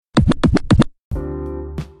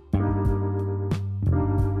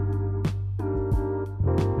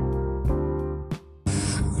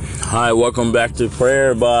Hi, welcome back to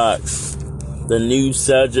Prayer Box. The new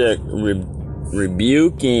subject,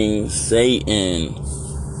 rebuking Satan.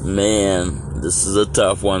 Man, this is a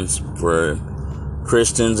tough one for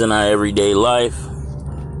Christians in our everyday life.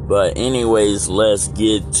 But anyways, let's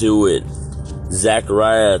get to it.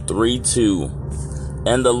 Zechariah 3:2.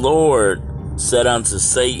 And the Lord said unto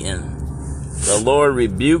Satan, the Lord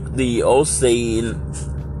rebuke thee, O Satan,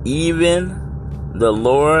 even the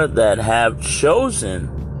Lord that have chosen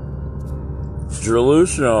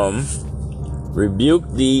Jerusalem, rebuke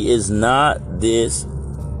thee, is not this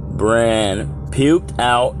brand puked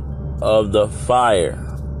out of the fire.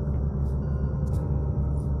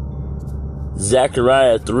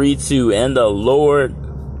 Zechariah 3:2. And the Lord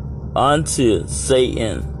unto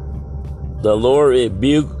Satan, the Lord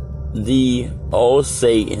rebuke thee, O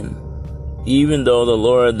Satan, even though the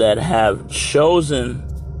Lord that have chosen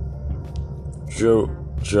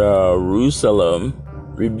Jerusalem,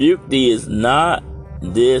 rebuke thee, is not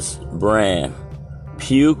this brand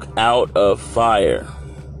puke out of fire.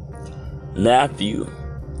 Matthew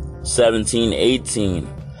 17:18.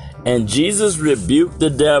 And Jesus rebuked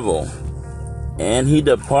the devil, and he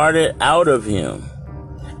departed out of him,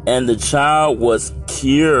 and the child was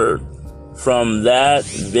cured from that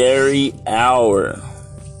very hour.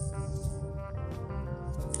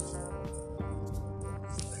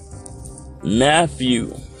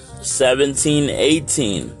 Matthew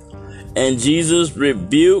 17:18. And Jesus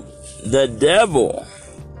rebuked the devil,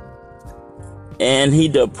 and he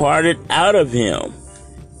departed out of him,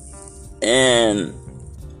 and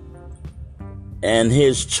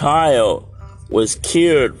his child was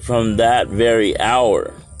cured from that very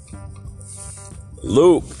hour.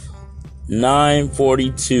 Luke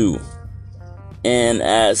 9:42. And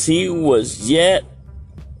as he was yet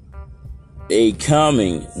a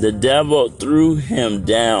coming, the devil threw him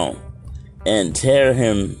down and tear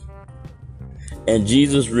him. And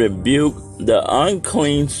Jesus rebuked the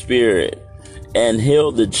unclean spirit and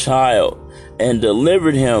healed the child and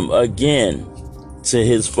delivered him again to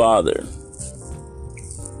his father.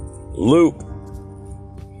 Luke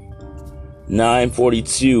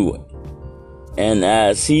 9:42. And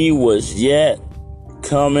as he was yet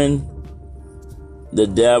coming, the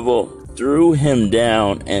devil threw him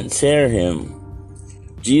down and tear him.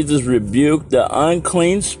 Jesus rebuked the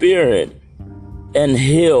unclean spirit and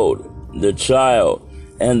healed the child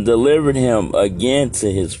and delivered him again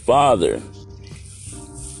to his father.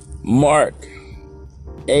 Mark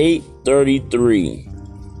 8:33.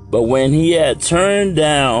 But when he had turned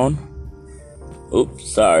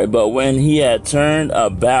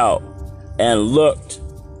about and looked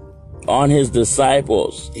on his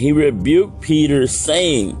disciples, he rebuked Peter,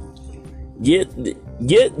 saying, Get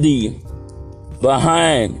thee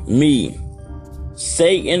behind me,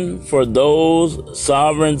 Satan, for those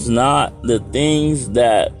sovereigns not the things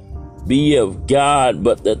that be of God,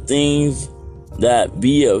 but the things that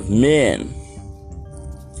be of men.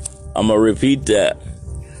 I'm going to repeat that.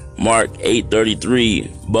 Mark 8:33.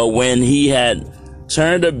 But when he had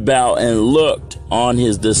turned about and looked on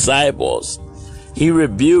his disciples, he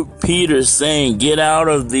rebuked Peter, saying, Get out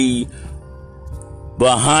of thee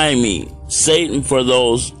behind me, Satan, for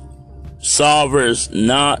those sovereigns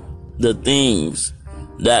not the things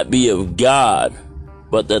that be of God,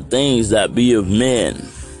 but the things that be of men.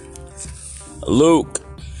 Luke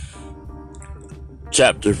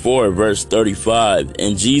chapter 4 verse 35.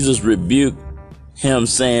 And Jesus rebuked him,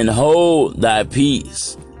 saying, Hold thy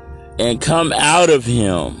peace, and come out of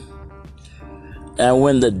him. And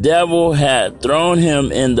when the devil had thrown him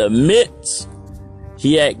in the midst,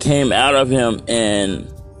 he had came out of him and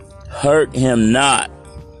hurt him not.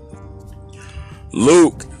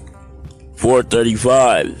 Luke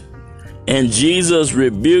 4:35. And Jesus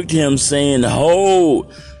rebuked him, saying,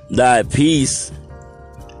 Hold thy peace,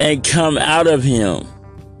 and come out of him.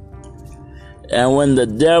 And when the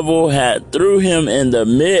devil had threw him in the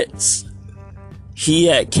midst, he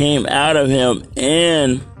had came out of him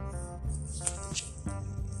and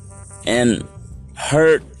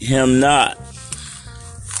hurt him not.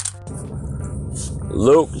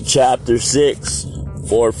 Luke chapter 6,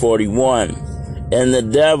 4:41. And the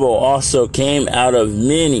devil also came out of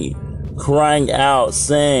many, crying out,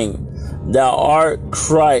 saying, Thou art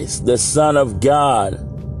Christ, the Son of God.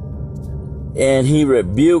 And he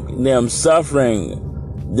rebuked them, suffering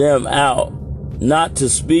them out, not to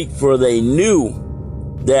speak, for they knew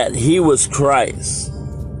that he was Christ.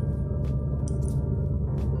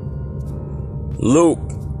 Luke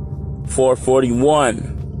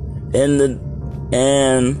 4:41.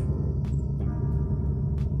 And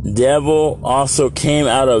devil also came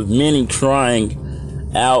out of many, crying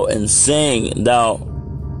out and saying, Thou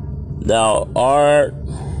thou art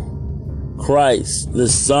Christ, the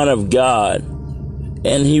Son of God.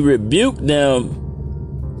 And he rebuked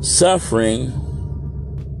them, suffering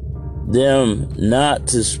them not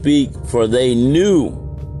to speak, for they knew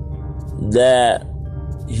that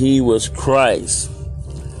he was Christ.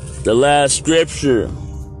 The last scripture,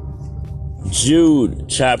 Jude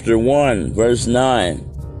chapter 1, verse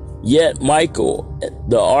 9. Yet Michael,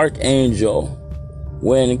 the archangel,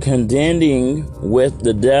 when contending with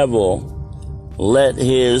the devil, let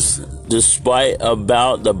his despite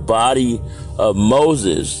about the body of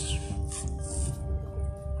Moses,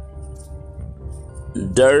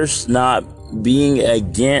 durst not, being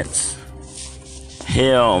against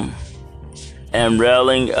him and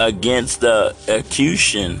railing against the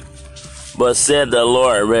accusation, but said the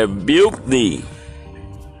Lord, rebuke thee.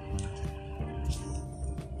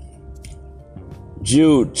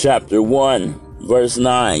 Jude chapter 1, verse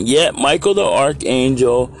 9. Yet Michael the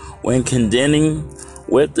archangel, when contending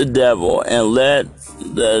with the devil, and led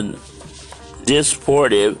the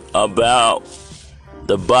disportive about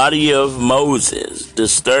the body of Moses,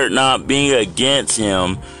 disturbed not, being against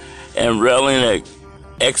him and railing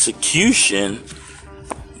execution,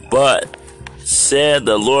 but said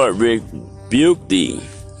the Lord, rebuke thee.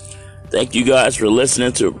 Thank you guys for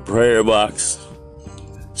listening to Prayer Box.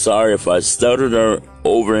 Sorry if I stuttered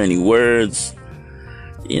over any words.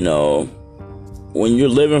 You know, when you're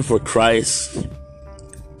living for Christ,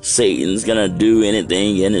 Satan's gonna do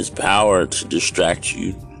anything in his power to distract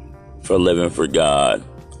you from living for God.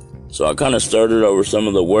 So I kind of stuttered over some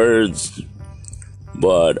of the words,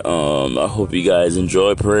 but I hope you guys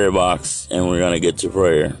enjoy Prayer Box, and we're gonna get to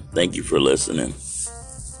prayer. Thank you for listening.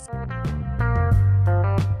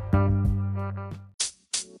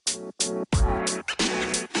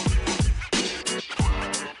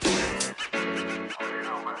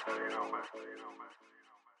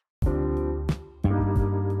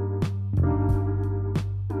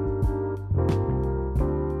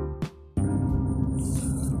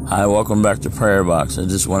 Hi, welcome back to Prayer Box. I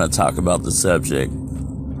just want to talk about the subject.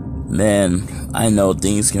 Man, I know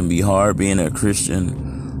things can be hard being a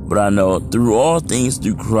Christian, but I know through all things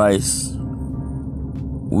through Christ,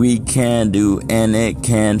 we can do, and it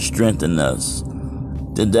can strengthen us.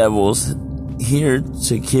 The devil's here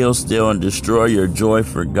to kill, steal, and destroy your joy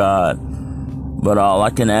for God. But all I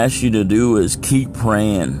can ask you to do is keep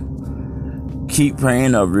praying. Keep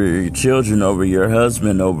praying over your children, over your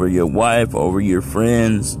husband, over your wife, over your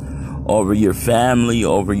friends, over your family,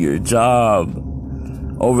 over your job,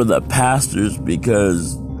 over the pastors,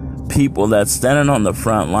 because people that's standing on the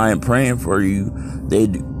front line praying for you, they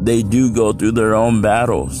do go through their own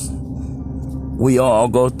battles. We all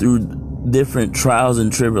go through different trials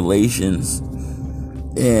and tribulations,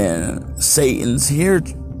 and Satan's here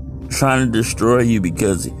trying to destroy you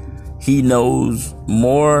because he knows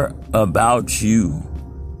more about you,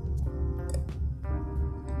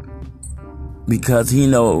 because he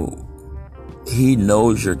knows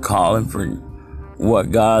you're calling for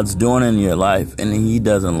what God's doing in your life, and he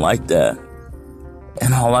doesn't like that.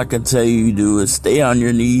 And all I can tell you to do is stay on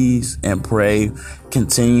your knees and pray,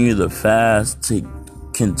 continue the fast, to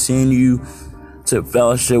continue to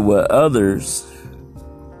fellowship with others.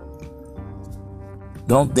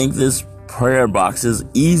 Don't think this prayer box is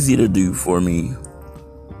easy to do for me,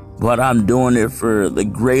 but I'm doing it for the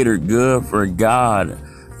greater good, for God,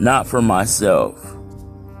 not for myself.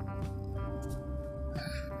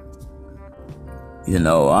 You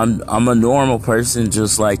know, I'm a normal person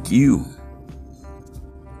just like you.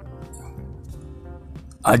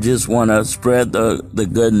 I just want to spread the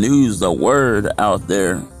good news, the word out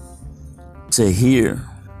there to hear,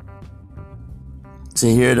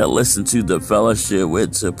 to listen to, the fellowship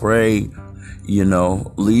with, to pray. You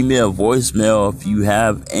know, leave me a voicemail if you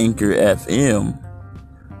have Anchor FM,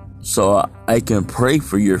 so I can pray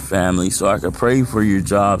for your family, so I can pray for your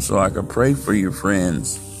job, so I can pray for your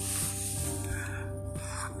friends.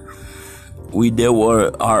 We deal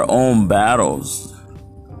with our own battles.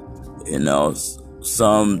 You know,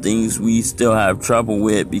 some things we still have trouble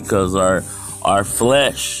with because our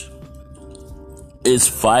flesh is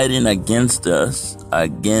fighting against us,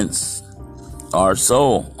 against our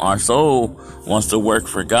soul. Our soul wants to work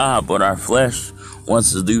for God, but our flesh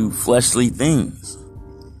wants to do fleshly things.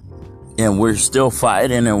 And we're still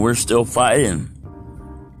fighting, and we're still fighting.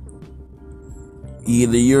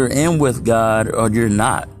 Either you're in with God or you're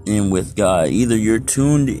not in with God. Either you're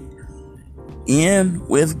tuned in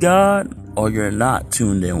with God or you're not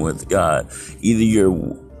tuned in with God. Either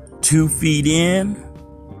you're 2 feet in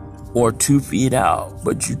or 2 feet out,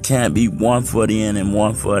 but you can't be 1 foot in and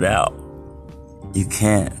 1 foot out. You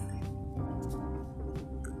can't.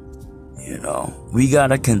 We got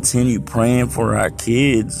to continue praying for our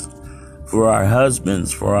kids, for our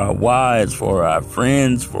husbands, for our wives, for our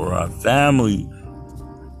friends, for our family.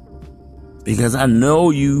 Because I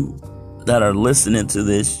know you that are listening to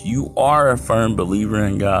this, you are a firm believer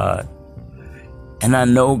in God. And I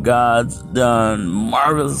know God's done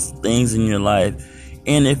marvelous things in your life.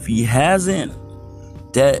 And if he hasn't,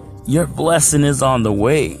 that your blessing is on the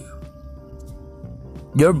way.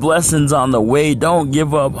 Your blessing's on the way. Don't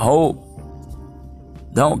give up hope.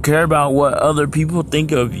 Don't care about what other people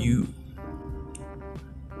think of you.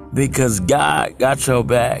 Because God got your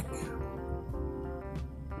back.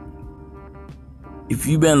 If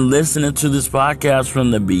you've been listening to this podcast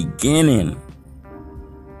from the beginning,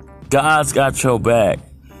 God's got your back.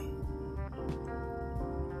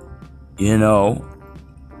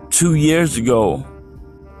 2 years ago,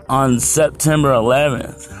 on September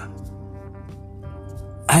 11th,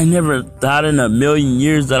 I never thought in a million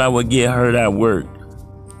years that I would get hurt at work.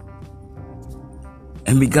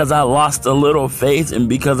 And because I lost a little faith and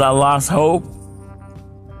because I lost hope,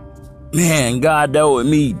 man, God dealt with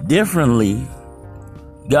me differently.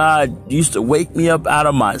 God used to wake me up out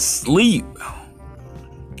of my sleep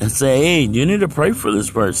and say, hey, you need to pray for this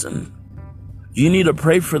person. You need to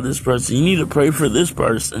pray for this person. You need to pray for this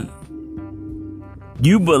person.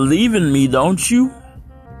 You believe in me, don't you?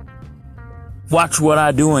 Watch what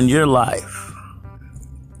I do in your life.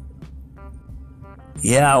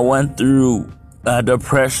 Yeah, I went through a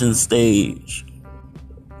depression stage.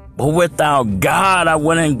 But without God, I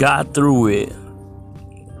went and got through it.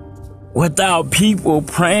 Without people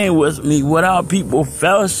praying with me, without people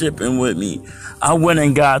fellowshipping with me, I went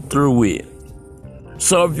and got through it.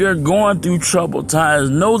 So if you're going through troubled times,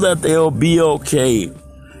 know that they'll be okay.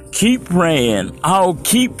 Keep praying. I'll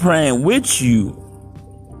keep praying with you.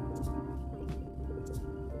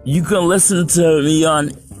 You can listen to me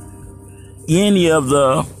on any of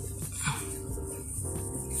the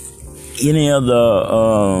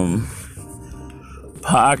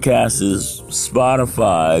podcasts,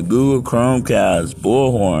 Spotify, Google Chromecast,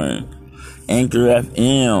 Bullhorn, Anchor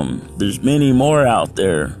FM. There's many more out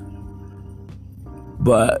there.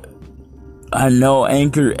 But I know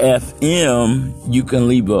Anchor FM, you can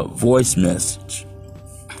leave a voice message.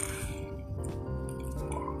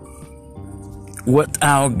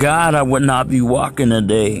 Without God, I would not be walking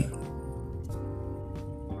today.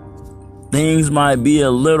 Things might be a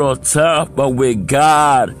little tough, but with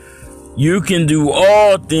God, you can do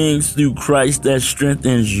all things through Christ that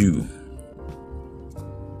strengthens you.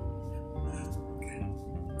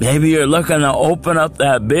 Maybe you're looking to open up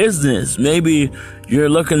that business. Maybe you're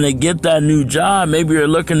looking to get that new job. Maybe you're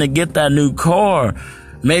looking to get that new car.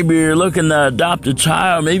 Maybe you're looking to adopt a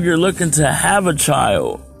child. Maybe you're looking to have a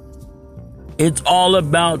child. It's all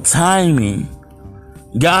about timing.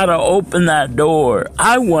 Gotta open that door.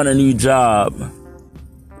 I want a new job.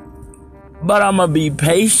 But I'm gonna be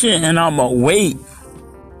patient and I'm gonna wait.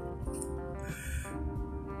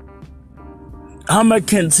 I'm gonna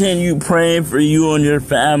continue praying for you and your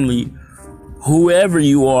family, whoever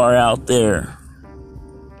you are out there.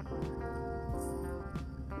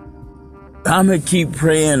 I'm gonna keep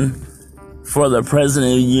praying for the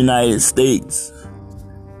President of the United States.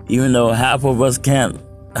 Even though half of us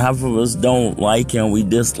don't like him, we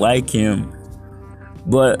dislike him.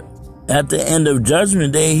 But at the end of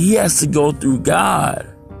Judgment Day, he has to go through God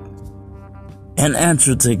and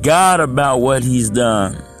answer to God about what he's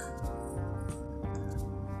done.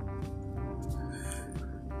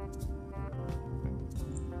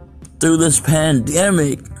 Through this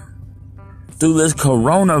pandemic, through this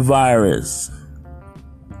coronavirus,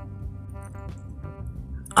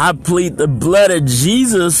 I plead the blood of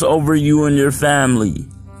Jesus over you and your family.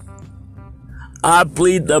 I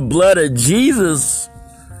plead the blood of Jesus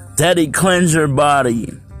that he cleanse your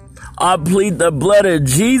body. I plead the blood of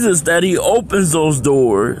Jesus that he opens those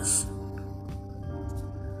doors.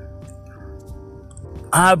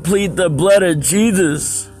 I plead the blood of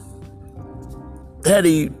Jesus that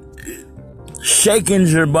he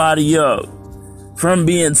shakens your body up from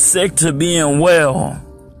being sick to being well.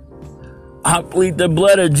 I plead the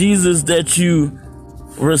blood of Jesus that you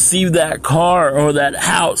receive that car or that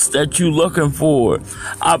house that you're looking for.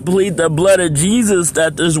 I plead the blood of Jesus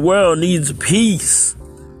that this world needs peace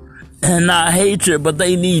and not hatred, but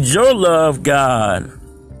they need your love, God.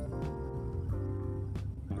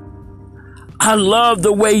 I love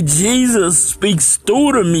the way Jesus speaks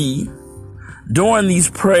through to me during these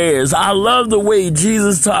prayers. I love the way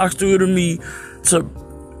Jesus talks through to me to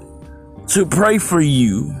pray for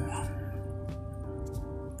you.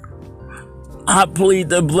 I plead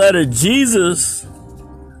the blood of Jesus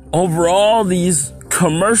over all these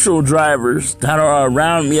commercial drivers that are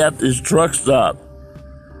around me at this truck stop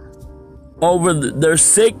over their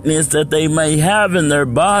sickness that they may have in their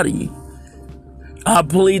body. I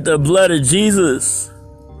plead the blood of Jesus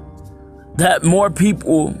that more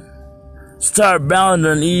people start bowing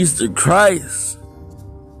their knees to Christ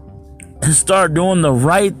and start doing the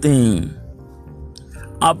right thing.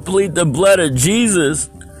 I plead the blood of Jesus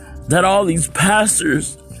that all these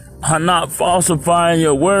pastors are not falsifying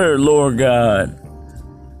your word, Lord God.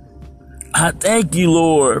 I thank you,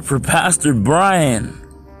 Lord, for Pastor Brian,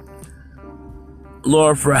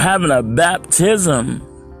 Lord, for having a baptism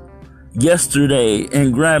yesterday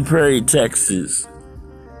in Grand Prairie, Texas.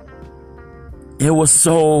 It was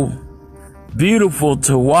so beautiful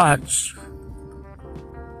to watch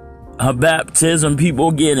a baptism,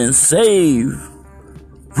 people getting saved.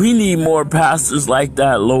 We need more pastors like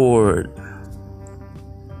that, Lord.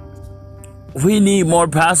 We need more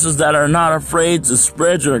pastors that are not afraid to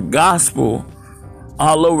spread your gospel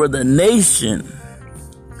all over the nation.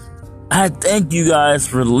 I thank you guys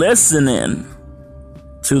for listening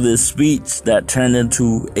to this speech that turned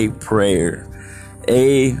into a prayer.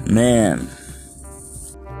 Amen.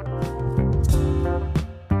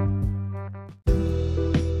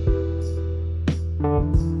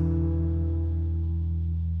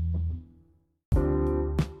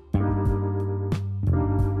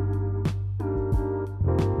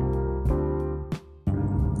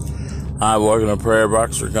 All right, welcome to Prayer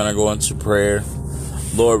Box. We're going to go into prayer.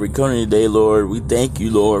 Lord, we come today, Lord. We thank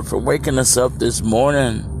you, Lord, for waking us up this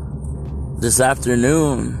morning, this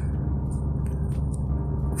afternoon,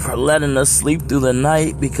 for letting us sleep through the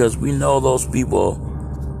night, because we know those people.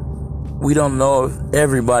 We don't know if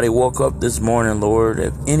everybody woke up this morning, Lord.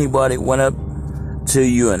 If anybody went up to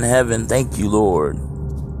you in heaven, thank you, Lord.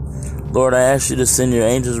 Lord, I ask you to send your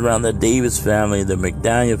angels around the Davis family, the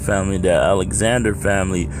McDaniel family, the Alexander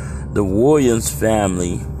family, the Williams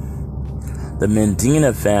family, the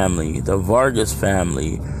Mendina family, the Vargas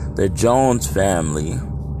family, the Jones family,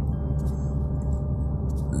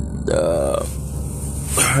 the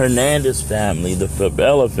Hernandez family, the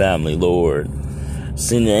Fabella family, Lord.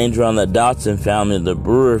 Send your angel around the Dotson family, the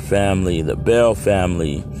Brewer family, the Bell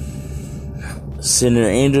family. Send your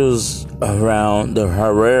angels around the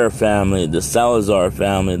Herrera family, the Salazar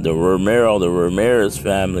family, the Ramirez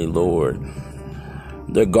family, Lord.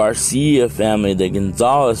 The Garcia family, the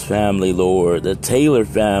Gonzalez family, Lord. The Taylor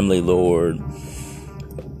family, Lord.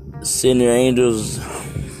 Send your angels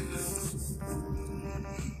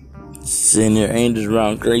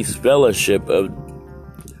around Grace Fellowship of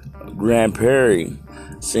Grand Prairie.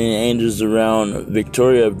 Send your angels around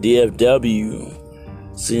Victoria of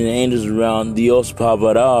DFW. Send your angels around Dios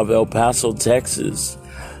Pavara of El Paso, Texas.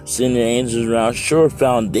 Send your angels around Shore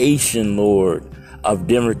Foundation, Lord, of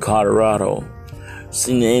Denver, Colorado.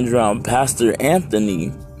 Send your angels around Pastor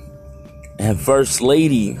Anthony and First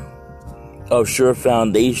Lady of Shore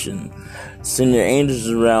Foundation. Send your angels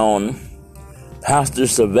around Pastor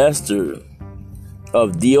Sylvester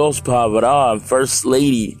of Dios Pavara and First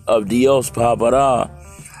Lady of Dios Pavara.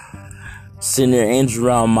 Send your angels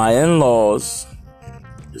around my in-laws.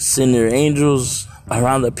 Send your angels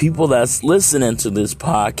around the people that's listening to this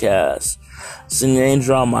podcast. Send your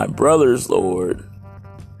angels around my brothers, Lord,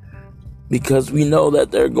 because we know that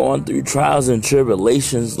they're going through trials and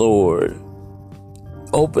tribulations, Lord.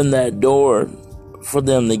 Open that door for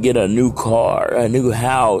them to get a new car, a new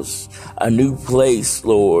house, a new place,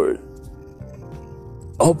 Lord.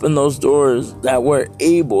 Open those doors that we're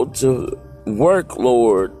able to work,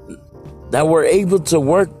 Lord. That we're able to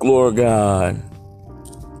work, Lord God.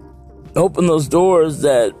 Open those doors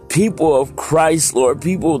that people of Christ, Lord,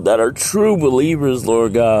 people that are true believers,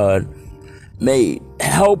 Lord God, may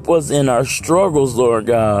help us in our struggles, Lord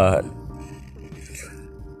God.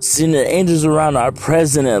 Send your angels around our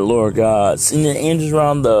president, Lord God. Send your angels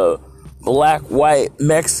around the black, white,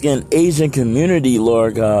 Mexican, Asian community,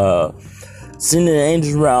 Lord God. Send your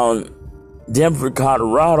angels around Denver,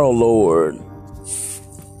 Colorado, Lord.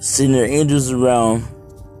 Send your angels around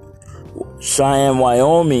Cheyenne,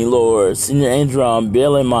 Wyoming, Lord. Send your angels around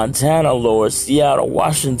Bailey, Montana, Lord. Seattle,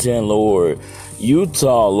 Washington, Lord.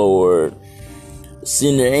 Utah, Lord.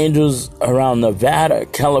 Send your angels around Nevada,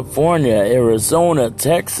 California, Arizona,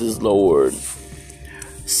 Texas, Lord.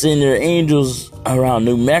 Send your angels around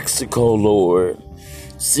New Mexico, Lord.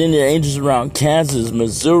 Send your angels around Kansas,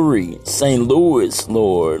 Missouri, St. Louis,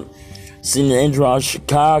 Lord. Send your angels around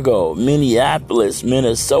Chicago, Minneapolis,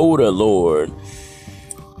 Minnesota, Lord.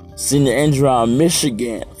 Send your angels around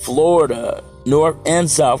Michigan, Florida, North and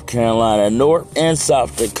South Carolina, North and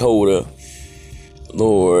South Dakota,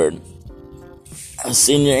 Lord.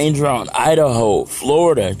 Send your angel around Idaho,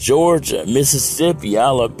 Florida, Georgia, Mississippi,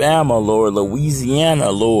 Alabama, Lord,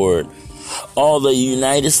 Louisiana, Lord. All the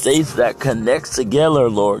United States that connects together,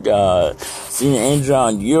 Lord God. Send your angel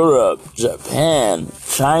around Europe, Japan,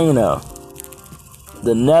 China,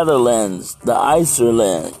 the Netherlands, the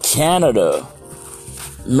Iceland, Canada,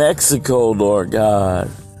 Mexico, Lord God.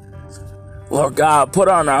 Lord God, put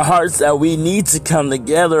on our hearts that we need to come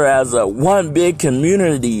together as a one big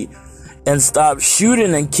community and stop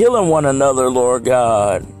shooting and killing one another, Lord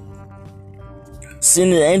God.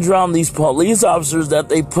 Send your angel on these police officers that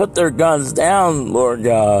they put their guns down, Lord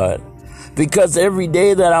God. Because every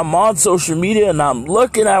day that I'm on social media and I'm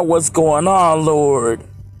looking at what's going on, Lord,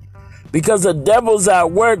 because the devil's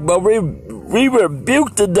at work, but we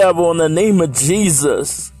rebuke the devil in the name of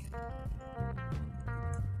Jesus.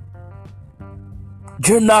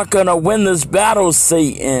 You're not going to win this battle,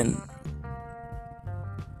 Satan.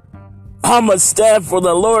 I'm going to stand for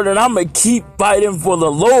the Lord, and I'm going to keep fighting for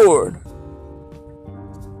the Lord.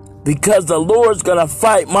 Because the Lord's going to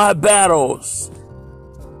fight my battles.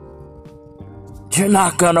 You're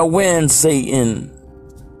not going to win, Satan.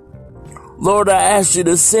 Lord, I ask you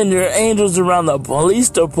to send your angels around the police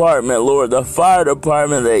department, Lord, the fire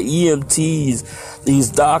department, the EMTs, these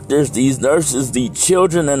doctors, these nurses, the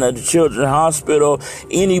children in the children's hospital,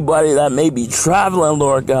 anybody that may be traveling,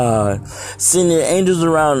 Lord God. Send your angels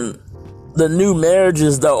around the new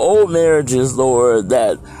marriages, the old marriages, Lord,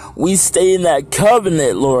 that we stay in that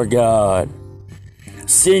covenant, Lord God.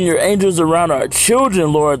 Send your angels around our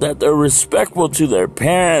children, Lord, that they're respectful to their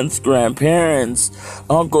parents, grandparents,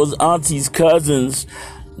 uncles, aunties, cousins,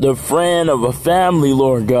 the friend of a family,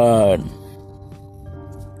 Lord God.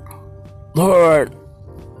 Lord,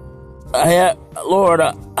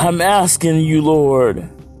 I'm asking you, Lord,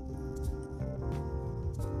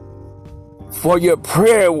 for your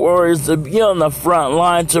prayer warriors to be on the front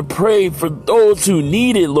line to pray for those who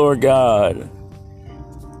need it, Lord God.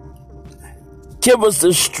 Give us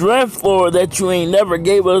the strength, Lord, that you ain't never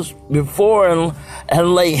gave us before,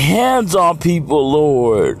 and lay hands on people,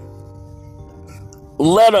 Lord.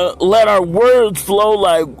 Let our words flow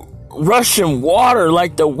like rushing water,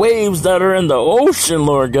 like the waves that are in the ocean,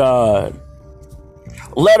 Lord God.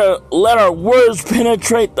 Let our words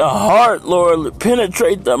penetrate the heart, Lord,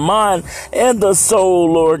 penetrate the mind and the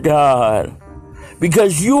soul, Lord God.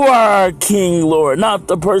 Because you are our King, Lord, not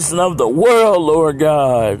the person of the world, Lord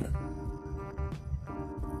God.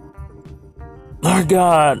 Lord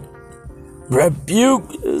God,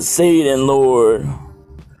 rebuke Satan, Lord.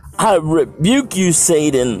 I rebuke you,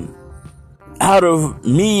 Satan, out of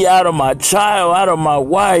me, out of my child, out of my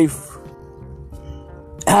wife,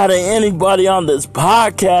 out of anybody on this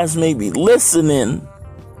podcast may be listening.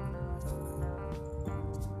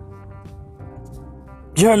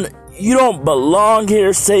 You don't belong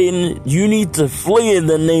here, Satan. You need to flee in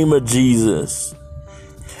the name of Jesus.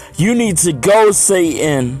 You need to go,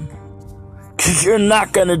 Satan. Because you're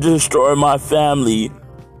not going to destroy my family.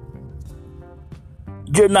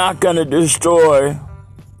 You're not going to destroy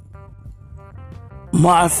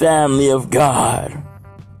my family of God.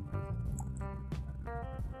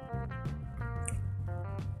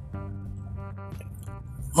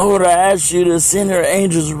 Lord, I ask you to send your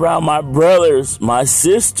angels around my brothers, my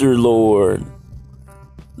sister, Lord.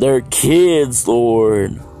 Their kids,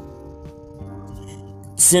 Lord.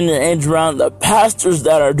 Send your angels around the pastors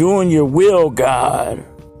that are doing your will, God.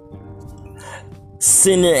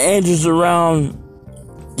 Send your angels around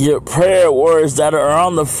your prayer warriors that are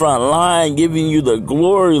on the front line giving you the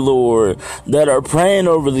glory, Lord, that are praying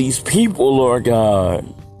over these people, Lord God.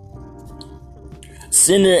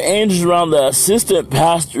 Send your angels around the assistant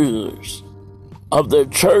pastors of the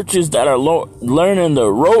churches that are learning the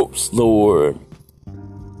ropes, Lord.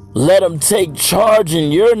 Let them take charge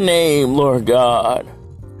in your name, Lord God.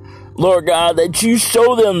 Lord God, that you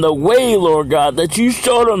show them the way, Lord God, that you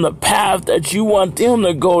show them the path that you want them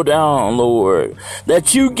to go down, Lord,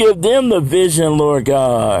 that you give them the vision, Lord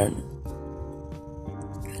God.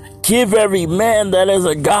 Give every man that is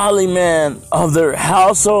a godly man of their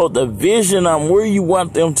household the vision on where you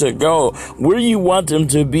want them to go, where you want them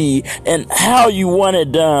to be, and how you want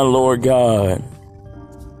it done, Lord God.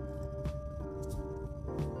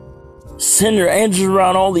 Send your angels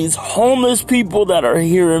around all these homeless people that are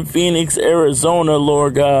here in Phoenix, Arizona,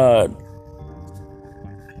 Lord God.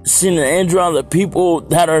 Send your angels around the people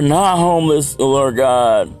that are not homeless, Lord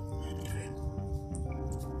God.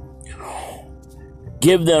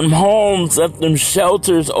 Give them homes, let them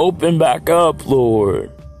shelters open back up,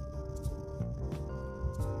 Lord.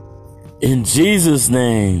 In Jesus'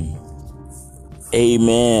 name,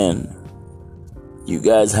 amen. You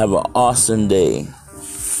guys have an awesome day.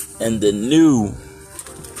 And the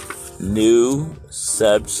new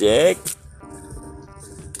subject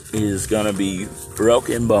is going to be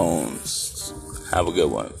broken bones. Have a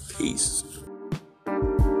good one. Peace.